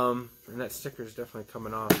 And that sticker's definitely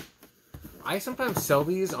coming off. I sometimes sell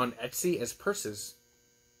these on Etsy as purses.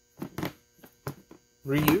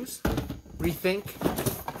 Reuse? Rethink?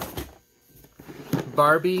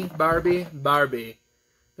 Barbie, Barbie, Barbie.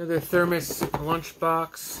 Another thermos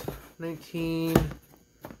lunchbox. 1990s,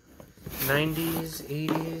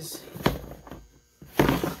 80s.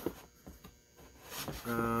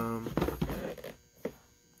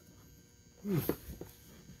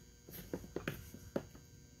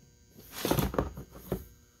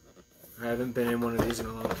 I haven't been in one of these in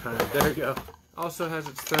a long time. There we go. Also has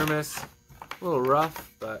its thermos. A little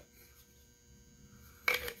rough, but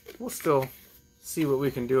we'll still see what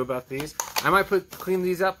we can do about these. I might clean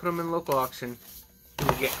these up, put them in local auction.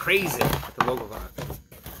 We'll get crazy at the local auction.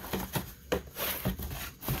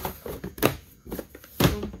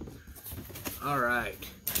 Alright.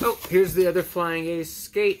 Oh, here's the other Flying Ace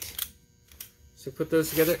skate. So put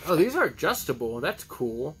those together. Oh, these are adjustable. That's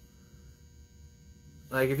cool.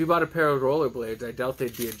 Like, if you bought a pair of rollerblades, I doubt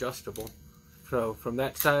they'd be adjustable. So, from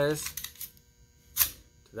that size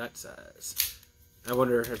to that size. I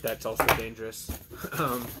wonder if that's also dangerous.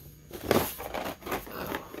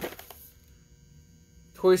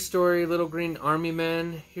 Toy Story, Little Green Army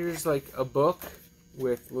Men. Here's like a book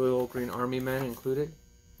with Little Green Army Men included.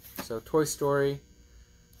 So, Toy Story,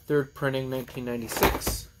 3rd printing,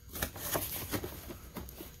 1996.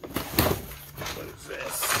 What is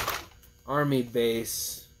this? Army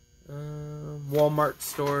base. Walmart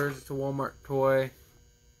stores. It's a Walmart toy.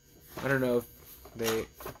 I don't know if they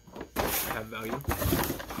have value.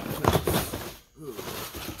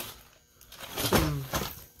 Some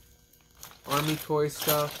army toy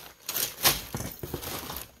stuff.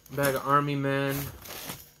 Bag of Army Men.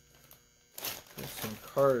 There's some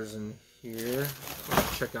cars in here.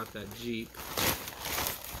 Let's check out that Jeep.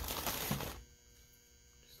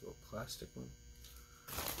 Just a little plastic one.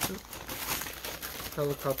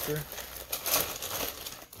 Helicopter.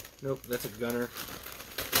 Nope, that's a gunner.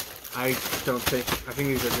 I think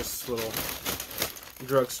these are just little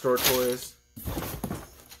drugstore toys.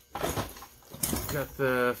 Got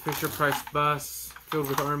the Fisher Price bus filled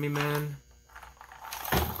with Army men.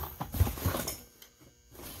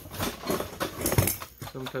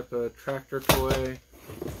 Some type of tractor toy.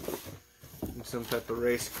 And some type of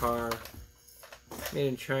race car. Made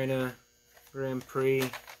in China. Grand Prix.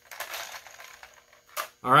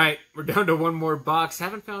 Alright, we're down to one more box.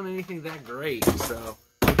 Haven't found anything that great, so.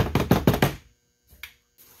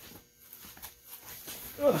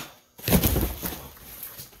 Ugh.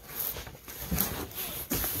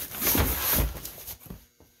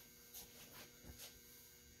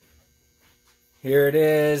 Here it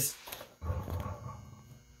is.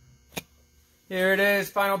 Here it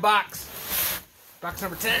is, final box. Box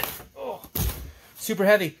number 10. Oh, super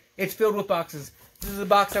heavy. It's filled with boxes. This is the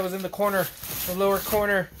box that was in the corner, the lower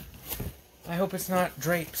corner. I hope it's not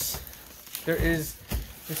drapes. There is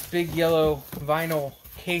this big yellow vinyl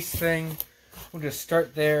case thing. We'll just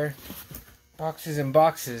start there. Boxes and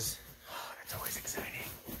boxes. Oh, that's always exciting.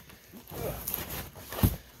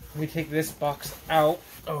 Let me take this box out.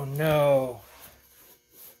 Oh no.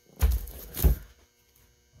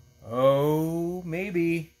 Oh,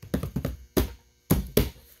 maybe.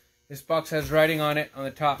 This box has writing on it on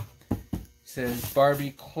the top. It says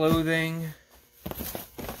Barbie clothing.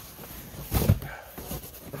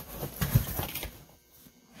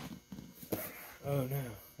 Oh no,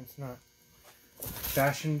 it's not.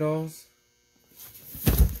 Fashion dolls.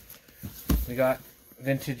 We got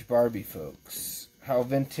vintage Barbie, folks. How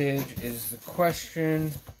vintage is the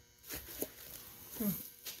question.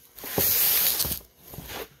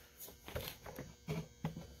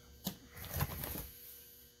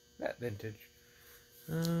 That vintage.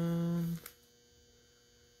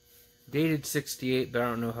 Dated 68, but I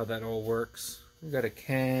don't know how that all works. We got a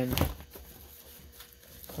can.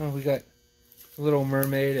 Oh, we got Little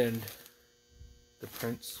Mermaid and the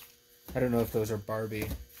Prince. I don't know if those are Barbie.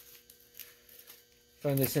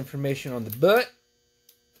 Find this information on the butt.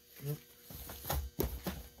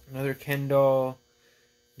 Another Ken doll.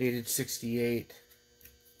 Dated 68.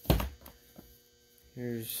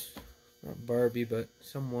 Here's not Barbie, but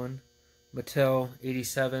someone. Mattel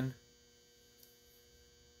 87.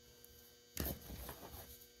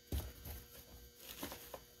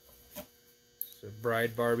 It's a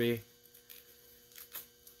bride Barbie.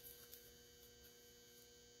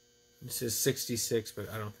 This is 66, but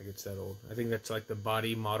I don't think it's that old. I think that's like the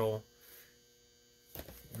body model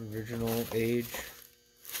original age.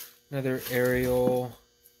 Another Ariel.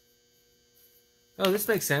 Oh, this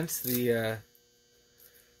makes sense. The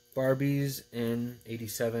Barbies in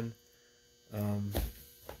 87.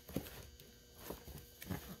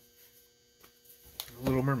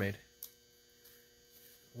 Little Mermaid.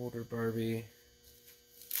 Older Barbie.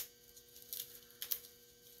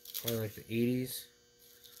 Probably like the 80s.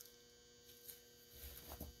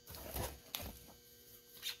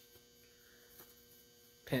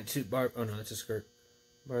 Pantsuit Barbie. Oh no, that's a skirt.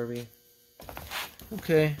 Barbie.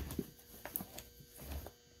 Okay.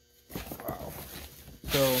 Wow.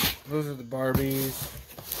 So, those are the Barbies.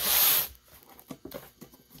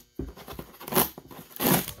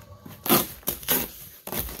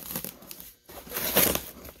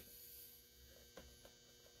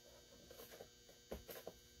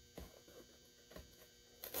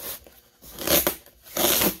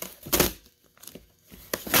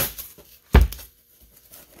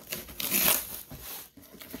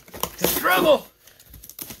 Struggle!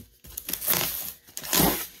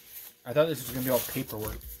 I thought this was going to be all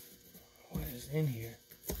paperwork. What is in here?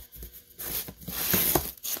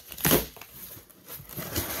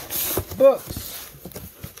 Books.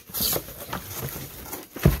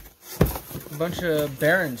 A bunch of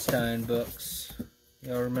Berenstain books.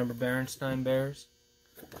 Y'all remember Berenstain Bears?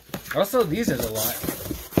 Also, these is a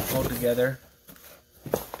lot all together.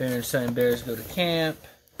 Berenstain Bears Go to Camp.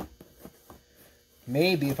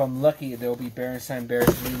 Maybe, if I'm lucky, there'll be Berenstain Bears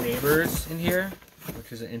New Neighbors in here,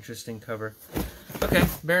 which is an interesting cover. Okay,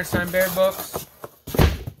 Berenstain Bear books.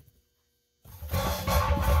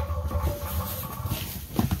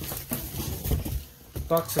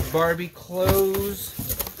 Box of Barbie clothes.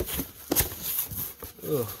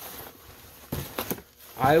 Ugh.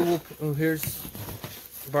 I will... Oh, here's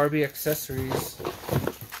Barbie accessories.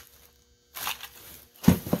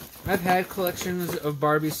 I've had collections of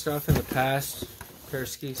Barbie stuff in the past. Pair of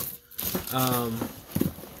skis.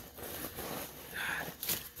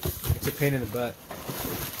 It's a pain in the butt.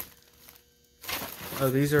 Oh,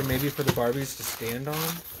 these are maybe for the Barbies to stand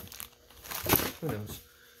on? Who knows?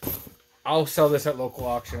 I'll sell this at local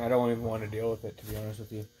auction. I don't even want to deal with it, to be honest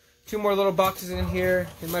with you. Two more little boxes in here.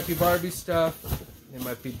 It might be Barbie stuff. It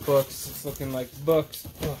might be books. It's looking like books.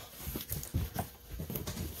 Ugh.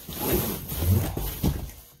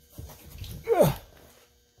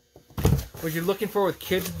 What you're looking for with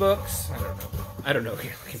kids' books? I don't know. I don't know what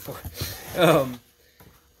you're looking for.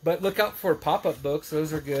 But look out for pop-up books.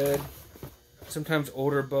 Those are good. Sometimes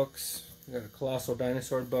older books. We got a Colossal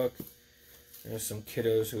Dinosaur book. There's some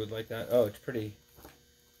kiddos who would like that. Oh, it's pretty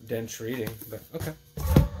dense reading, but okay.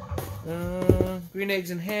 Green Eggs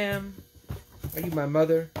and Ham. Are You My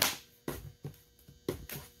Mother?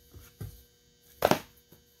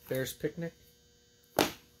 Bear's Picnic.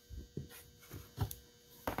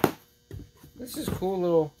 This is a cool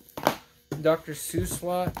little Dr. Seuss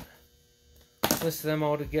lot. List them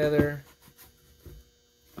all together.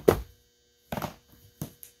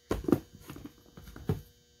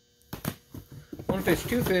 One fish,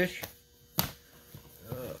 two fish.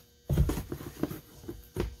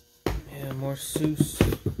 Yeah, more Seuss.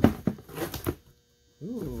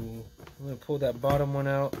 Ooh, I'm gonna pull that bottom one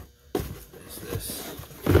out. What is this?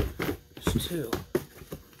 There's two.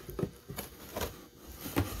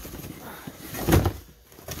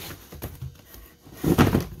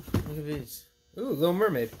 Look at these. Ooh, Little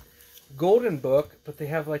Mermaid. Golden book, but they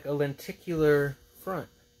have like a lenticular front.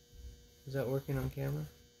 Is that working on camera?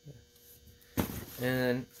 Yeah.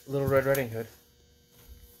 And Little Red Riding Hood.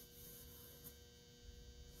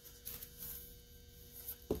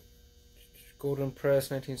 Golden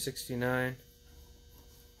Press, 1969.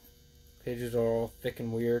 Pages are all thick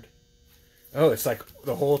and weird. Oh, it's like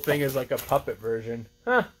the whole thing is like a puppet version.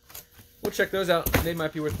 Huh. We'll check those out. They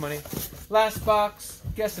might be worth money. Last box.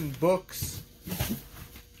 Guessing books.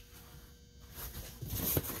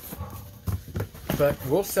 But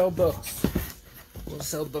we'll sell books. We'll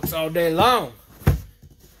sell books all day long.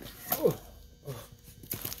 Oh.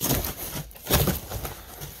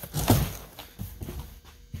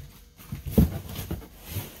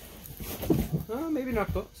 Maybe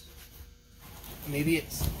not books. Maybe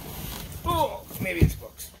it's... Oh! Maybe it's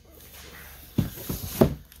books.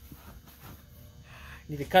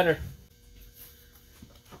 Need a cutter.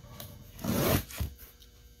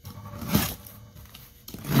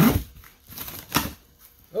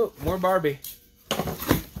 Oh, more Barbie.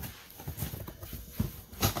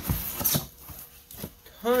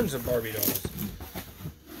 Tons of Barbie dolls.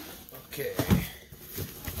 Okay.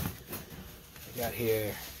 I got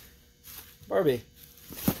here Barbie.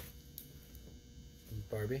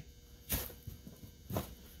 Barbie.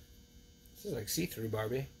 This is like see-through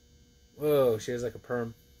Barbie. Whoa, she has like a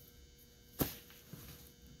perm.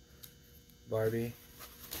 Barbie.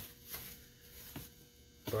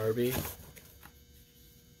 Barbie.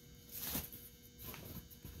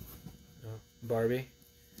 Oh, Barbie.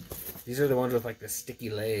 These are the ones with like the sticky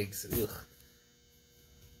legs. Ugh.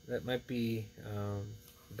 That might be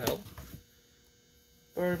Belle.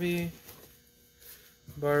 Barbie.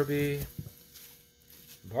 Barbie.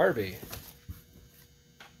 Barbie.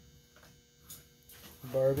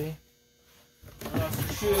 Barbie. Oh,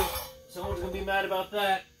 shoot. Someone's gonna be mad about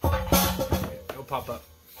that. Okay, it'll pop up.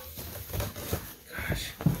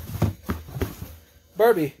 Gosh.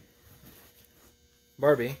 Barbie.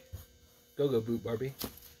 Barbie. Go boot Barbie.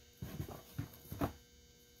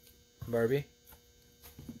 Barbie.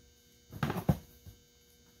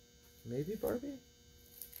 Maybe Barbie?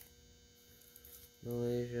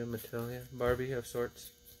 Malaysia, Matalia. Barbie of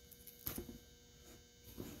sorts.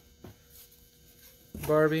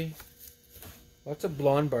 Barbie. Lots of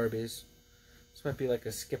blonde Barbies. This might be like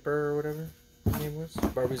a Skipper or whatever her name was.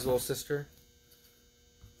 Barbie's little sister.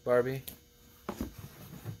 Barbie.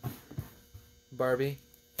 Barbie.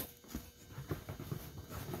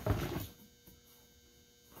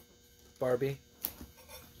 Barbie.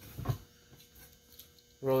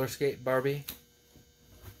 Roller skate Barbie.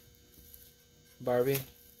 Barbie.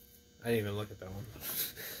 I didn't even look at that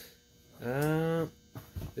one.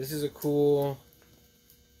 This is a cool.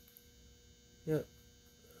 Yep.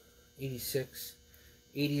 86.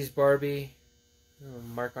 80s Barbie. Oh,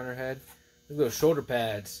 mark on her head. Look at those shoulder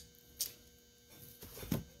pads.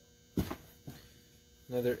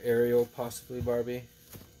 Another Ariel, possibly Barbie.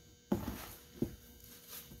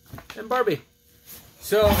 And Barbie.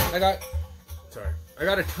 So, I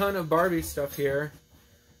got a ton of Barbie stuff here.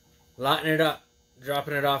 Lotting it up.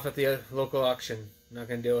 Dropping it off at the local auction. Not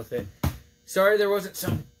going to deal with it. Sorry there wasn't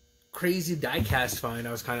some crazy die-cast find.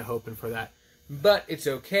 I was kind of hoping for that. But it's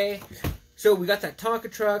okay. So we got that Tonka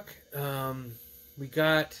truck. We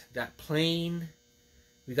got that plane.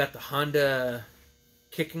 We got the Honda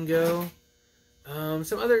Kick and Go.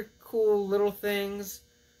 Some other cool little things.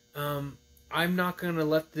 I'm not going to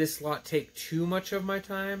let this lot take too much of my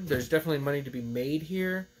time. There's definitely money to be made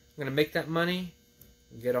here. I'm going to make that money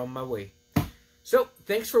and get on my way. So,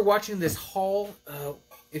 thanks for watching this haul.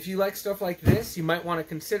 If you like stuff like this, you might want to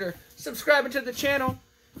consider subscribing to the channel.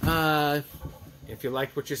 If you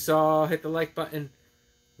liked what you saw, hit the like button.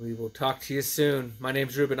 We will talk to you soon. My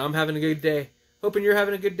name's Ruben. I'm having a good day. Hoping you're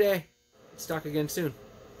having a good day. Let's talk again soon.